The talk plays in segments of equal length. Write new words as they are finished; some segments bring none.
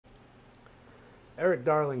Eric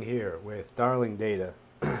Darling here with Darling Data,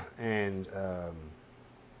 and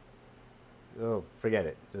oh, forget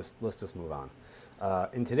it. Let's just move on.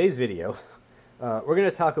 In today's video, we're going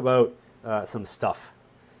to talk about some stuff,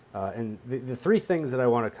 and the three things that I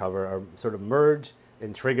want to cover are sort of merge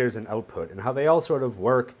and triggers and output, and how they all sort of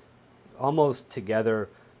work almost together,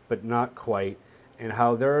 but not quite, and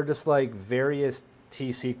how there are just like various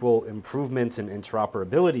T-SQL improvements and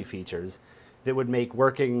interoperability features that would make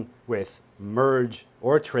working with merge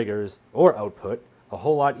or triggers or output a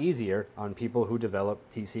whole lot easier on people who develop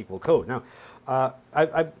T-SQL code. Now,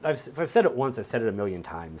 if I've said it once, I've said it a million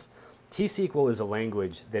times. T-SQL is a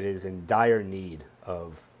language that is in dire need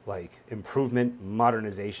of like improvement,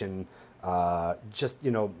 modernization, just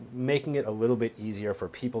making it a little bit easier for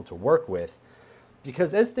people to work with.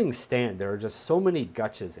 Because as things stand, there are just so many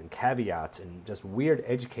gotchas and caveats and just weird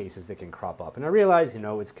edge cases that can crop up. And I realize,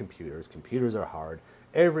 it's computers. Computers are hard.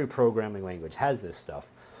 Every programming language has this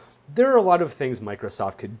stuff. There are a lot of things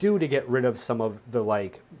Microsoft could do to get rid of some of the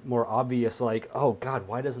like more obvious, like, oh God,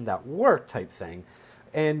 why doesn't that work type thing,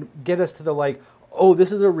 and get us to the like, oh,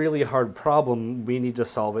 this is a really hard problem. We need to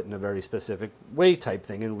solve it in a very specific way type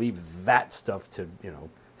thing, and leave that stuff to,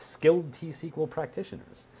 skilled T-SQL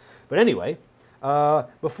practitioners. But anyway,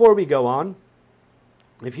 before we go on,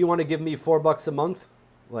 if you want to give me $4 a month,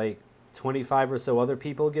 like 25 or so other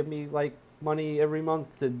people give me like money every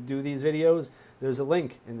month to do these videos, there's a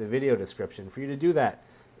link in the video description for you to do that.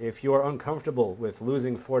 If you are uncomfortable with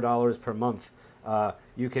losing $4 per month,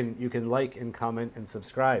 you can like and comment and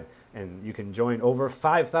subscribe, and you can join over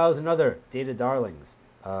 5,000 other data darlings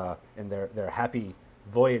in their happy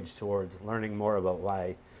voyage towards learning more about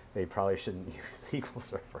why they probably shouldn't use SQL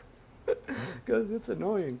Server. Because it's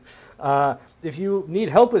annoying. If you need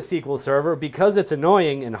help with SQL Server because it's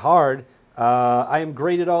annoying and hard, I am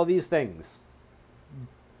great at all these things.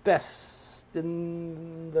 Best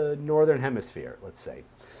in the Northern Hemisphere, let's say.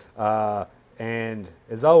 And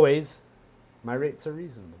as always, my rates are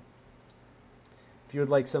reasonable. If you would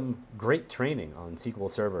like some great training on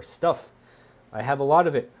SQL Server stuff, I have a lot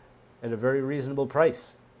of it at a very reasonable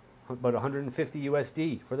price, about 150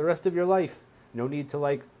 USD for the rest of your life. No need to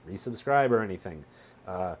like resubscribe or anything.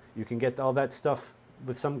 You can get all that stuff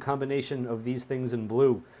with some combination of these things in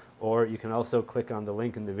blue, or you can also click on the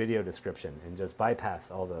link in the video description and just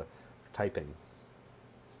bypass all the typing.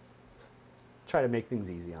 Try to make things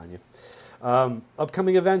easy on you.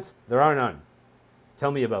 Upcoming events, there are none.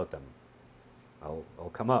 Tell me about them. I'll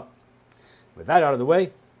come up. With that out of the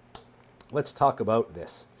way, let's talk about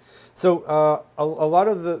this. So a lot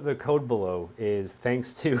of the code below is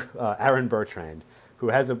thanks to Aaron Bertrand, who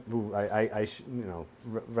has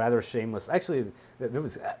rather shameless. Actually, there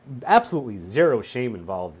was absolutely zero shame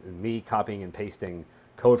involved in me copying and pasting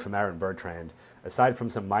code from Aaron Bertrand, aside from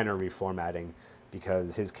some minor reformatting,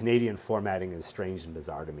 because his Canadian formatting is strange and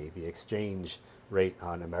bizarre to me. The exchange rate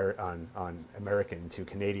on American to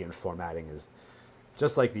Canadian formatting is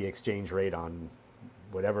just like the exchange rate on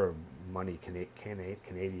whatever money Canada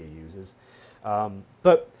uses.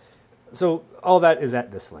 But so all that is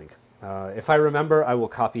at this link. If I remember, I will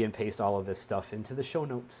copy and paste all of this stuff into the show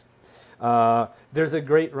notes. There's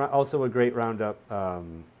also a great roundup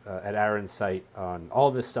at Aaron's site on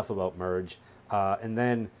all this stuff about merge. And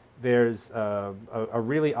then there's a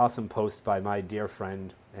really awesome post by my dear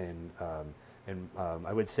friend and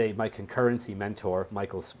I would say my concurrency mentor,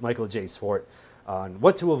 Michael J. Swart, on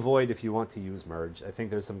what to avoid if you want to use merge. I think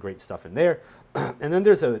there's some great stuff in there. And then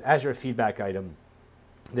there's an Azure feedback item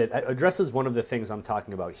that addresses one of the things I'm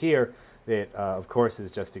talking about here that, of course, is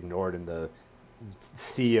just ignored in the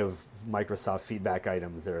sea of Microsoft feedback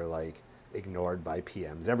items that are like ignored by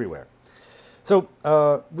PMs everywhere. So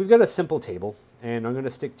we've got a simple table, and I'm going to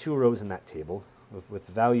stick 2 rows in that table with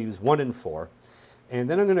values 1 and 4. And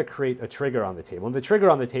then I'm going to create a trigger on the table. And the trigger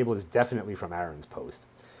on the table is definitely from Aaron's post,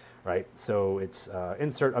 right? So it's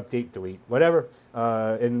insert, update, delete, whatever.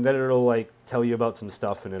 And then it'll like tell you about some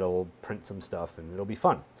stuff, and it'll print some stuff, and it'll be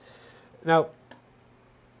fun. Now,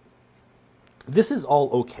 this is all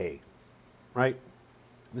okay, right?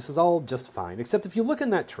 This is all just fine, except if you look in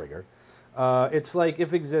that trigger, it's like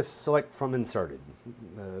if exists, select from inserted.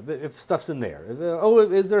 If stuff's in there. Oh,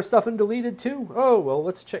 is there stuff in deleted too? Oh, well,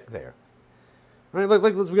 let's check there. Right,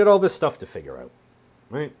 we got all this stuff to figure out,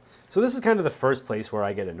 right? So this is kind of the first place where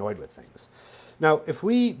I get annoyed with things. Now, if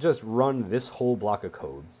we just run this whole block of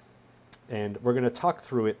code, and we're going to talk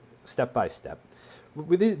through it step by step,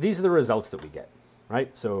 these are the results that we get,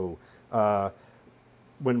 right? So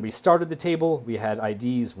when we started the table, we had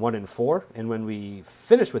IDs 1 and 4, and when we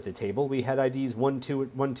finished with the table, we had IDs 1,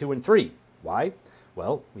 2, and 3. Why?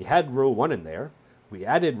 Well, we had row 1 in there. We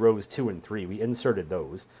added rows 2 and 3, we inserted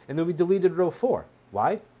those, and then we deleted row 4.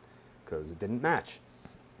 Why? Because it didn't match.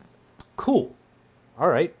 Cool. All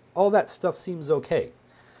right, all that stuff seems okay.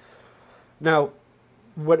 Now,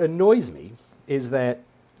 what annoys me is that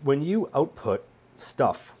when you output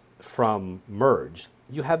stuff from merge,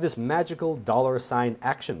 you have this magical $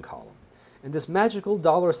 action column. And this magical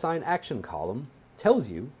 $ action column tells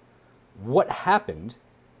you what happened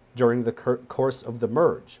during the course of the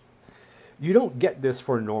merge. You don't get this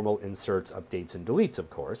for normal inserts, updates, and deletes, of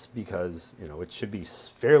course, because it should be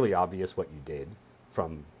fairly obvious what you did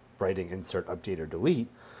from writing insert, update, or delete.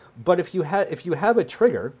 But if you have a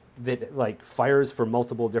trigger that like fires for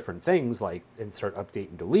multiple different things like insert, update,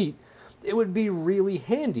 and delete, it would be really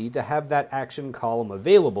handy to have that action column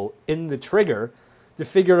available in the trigger to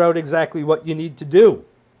figure out exactly what you need to do,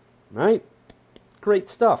 right? Great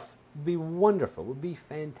stuff. It would be wonderful. It would be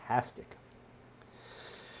fantastic.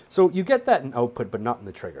 So you get that in output, but not in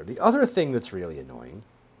the trigger. The other thing that's really annoying,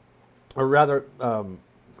 or rather,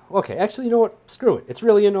 okay, actually, you know what? Screw it. It's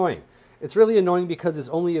really annoying. It's really annoying because it's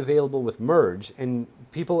only available with merge, and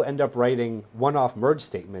people end up writing one-off merge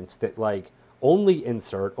statements that like only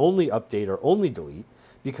insert, only update, or only delete,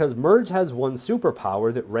 because merge has one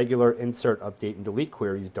superpower that regular insert, update, and delete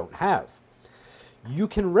queries don't have. You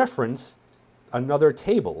can reference another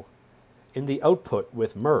table in the output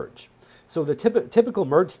with merge. So the typical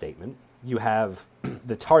merge statement, you have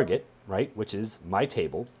the target, right, which is my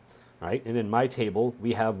table, right? And in my table,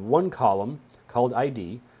 we have one column called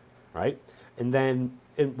ID, right? And then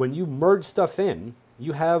when you merge stuff in,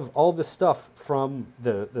 you have all the stuff from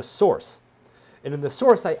the source. And in the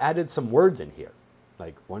source, I added some words in here,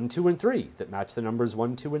 like 1, 2, and 3 that match the numbers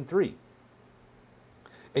 1, 2, and 3.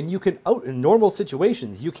 And you can in normal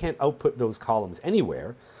situations, you can't output those columns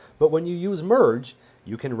anywhere. But when you use merge,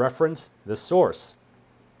 you can reference the source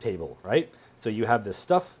table, right? So you have this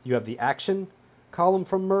stuff, you have the action column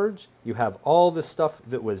from merge, you have all the stuff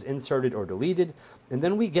that was inserted or deleted, and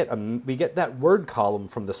then we get that word column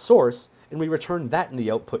from the source, and we return that in the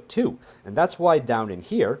output too. And that's why down in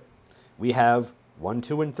here, we have 1,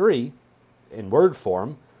 2, and 3 in word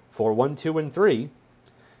form for 1, 2, and 3,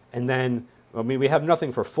 and then we have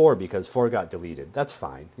nothing for 4 because 4 got deleted. That's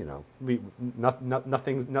fine, we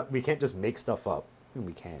can't just make stuff up. I mean,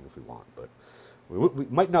 we can if we want, but we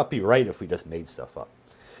might not be right if we just made stuff up.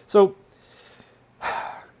 So,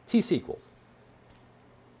 T-SQL.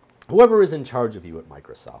 Whoever is in charge of you at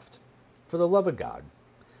Microsoft, for the love of God,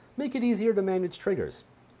 make it easier to manage triggers.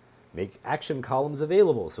 Make action columns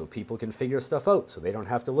available so people can figure stuff out so they don't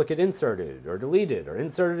have to look at inserted or deleted or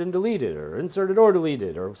inserted and deleted or inserted or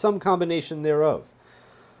deleted or some combination thereof.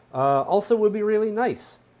 Also, it would be really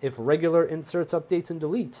nice if regular inserts, updates, and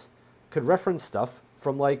deletes could reference stuff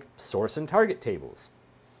from like source and target tables.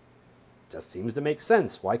 Just seems to make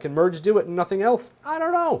sense. Why can merge do it and nothing else? I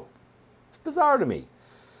don't know. It's bizarre to me.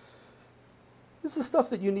 This is stuff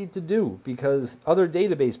that you need to do because other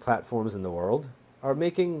database platforms in the world are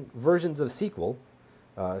making versions of SQL,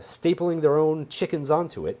 stapling their own chickens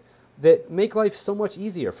onto it, that make life so much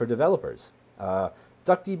easier for developers.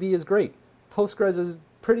 DuckDB is great. Postgres is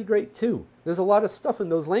pretty great too. There's a lot of stuff in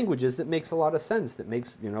those languages that makes a lot of sense, that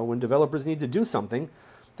makes, when developers need to do something,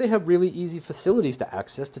 they have really easy facilities to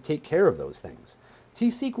access to take care of those things.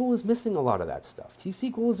 T-SQL is missing a lot of that stuff.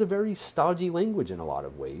 T-SQL is a very stodgy language in a lot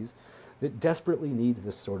of ways that desperately needs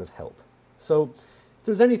this sort of help. So if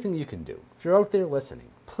there's anything you can do, if you're out there listening,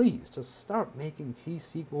 please just start making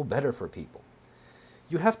T-SQL better for people.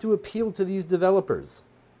 You have to appeal to these developers,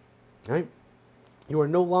 right? You are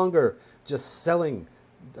no longer just selling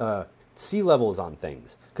C-levels on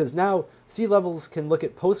things, because now C-levels can look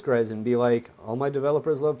at Postgres and be like, all my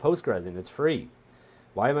developers love Postgres and it's free.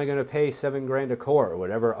 Why am I going to pay $7 grand a core or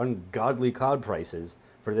whatever ungodly cloud prices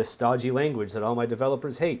for this stodgy language that all my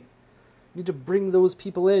developers hate? You need to bring those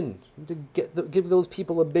people in. You need to give those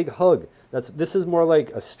people a big hug. This is more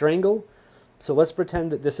like a strangle. So let's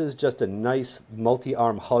pretend that this is just a nice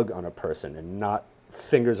multi-arm hug on a person and not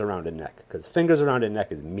fingers around a neck, because fingers around a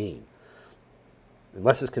neck is mean,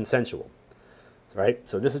 unless it's consensual, right?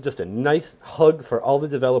 So this is just a nice hug for all the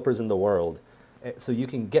developers in the world, so you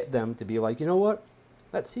can get them to be like, you know what,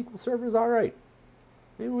 that SQL server is all right.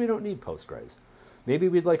 Maybe we don't need Postgres. Maybe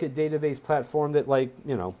we'd like a database platform that, like,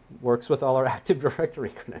 works with all our Active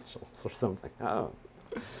Directory credentials or something. Oh,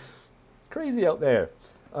 it's crazy out there.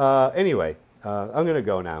 Anyway, I'm going to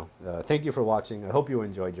go now. Thank you for watching. I hope you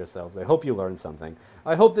enjoyed yourselves. I hope you learned something.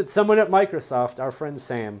 I hope that someone at Microsoft, our friend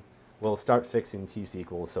Sam, will start fixing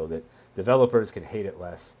T-SQL so that developers can hate it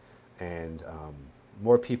less and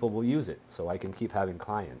more people will use it so I can keep having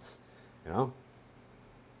clients,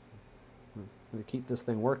 going to keep this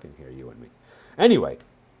thing working here, you and me. Anyway,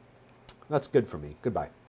 that's good for me. Goodbye.